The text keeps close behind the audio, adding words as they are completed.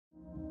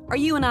Are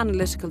you an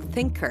analytical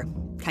thinker?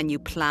 Can you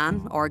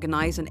plan,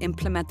 organise and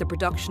implement the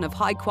production of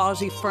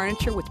high-quality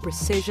furniture with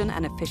precision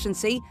and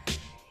efficiency?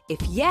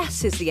 If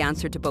yes is the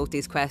answer to both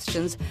these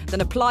questions,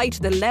 then apply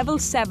to the Level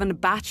 7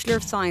 Bachelor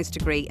of Science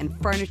degree in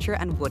Furniture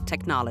and Wood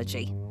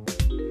Technology.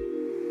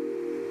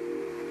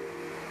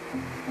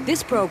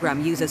 This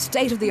programme uses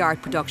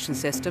state-of-the-art production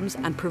systems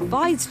and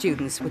provides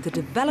students with the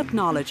developed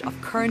knowledge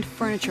of current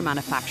furniture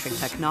manufacturing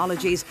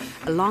technologies,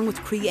 along with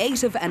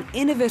creative and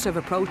innovative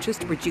approaches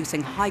to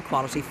producing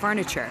high-quality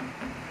furniture.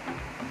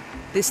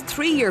 This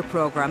 3-year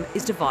programme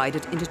is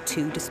divided into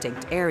 2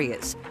 distinct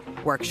areas: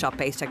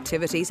 workshop-based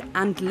activities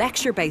and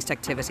lecture-based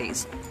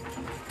activities.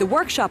 The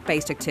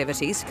workshop-based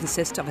activities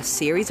consist of a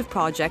series of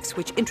projects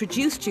which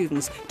introduce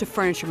students to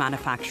furniture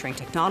manufacturing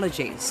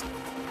technologies.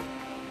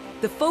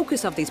 The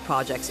focus of these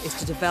projects is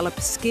to develop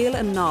skill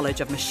and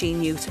knowledge of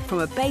machine use from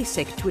a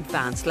basic to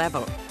advanced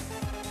level.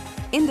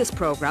 In this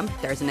programme,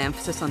 there is an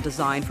emphasis on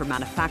design for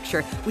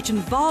manufacture, which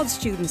involves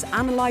students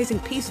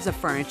analysing pieces of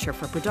furniture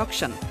for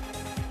production.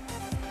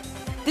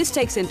 This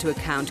takes into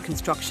account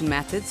construction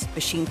methods,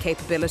 machine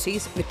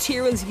capabilities,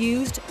 materials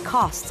used,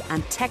 costs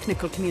and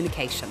technical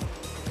communication.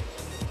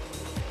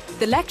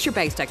 The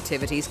lecture-based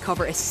activities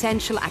cover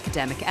essential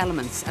academic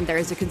elements, and there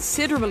is a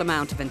considerable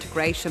amount of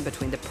integration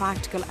between the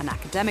practical and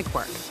academic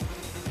work.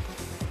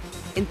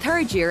 In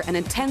 3rd year, an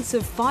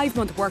intensive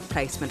 5-month work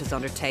placement is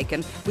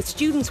undertaken, with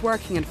students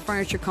working in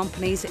furniture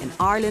companies in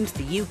Ireland,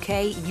 the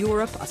UK,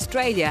 Europe,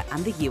 Australia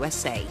and the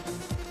USA.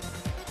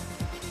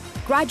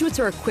 Graduates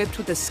are equipped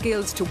with the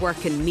skills to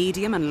work in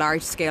medium and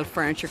large-scale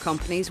furniture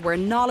companies where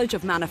knowledge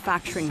of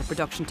manufacturing and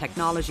production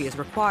technology is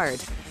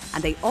required,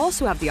 and they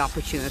also have the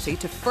opportunity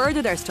to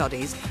further their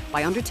studies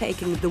by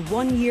undertaking the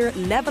 1-year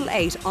Level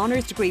 8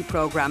 Honours Degree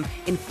programme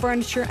in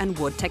Furniture and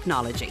Wood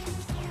Technology.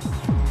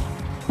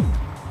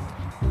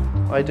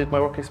 I did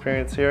my work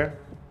experience here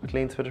with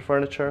Leans Fitted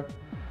Furniture,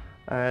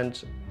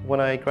 and when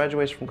I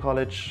graduated from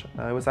college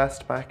I was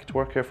asked back to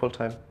work here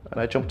full-time,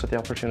 and I jumped at the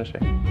opportunity.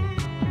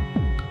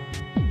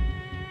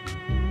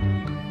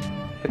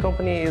 The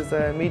company is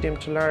a medium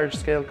to large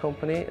scale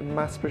company. It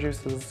mass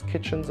produces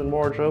kitchens and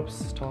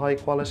wardrobes to high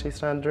quality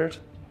standard.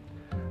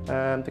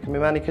 There can be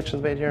many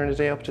kitchens made here in a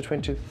day, up to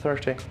 20 to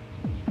 30.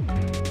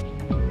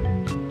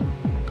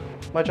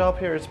 My job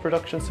here is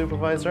production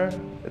supervisor.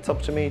 It's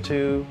up to me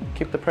to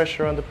keep the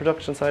pressure on the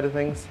production side of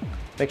things,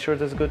 make sure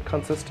there's a good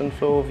consistent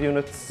flow of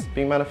units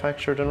being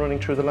manufactured and running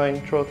through the line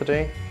throughout the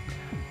day.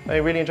 I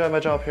really enjoy my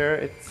job here.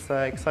 It's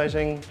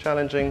exciting,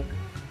 challenging,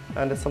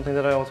 and it's something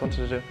that I always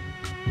wanted to do.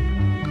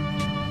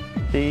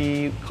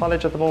 The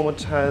college at the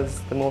moment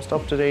has the most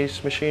up-to-date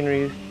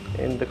machinery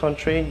in the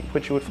country,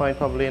 which you would find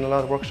probably in a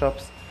lot of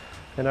workshops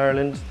in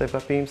Ireland. They've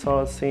got beam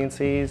saws,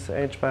 CNCs,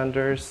 edge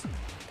banders,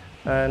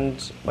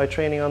 and my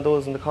training on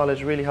those in the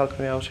college really helped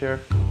me out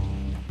here.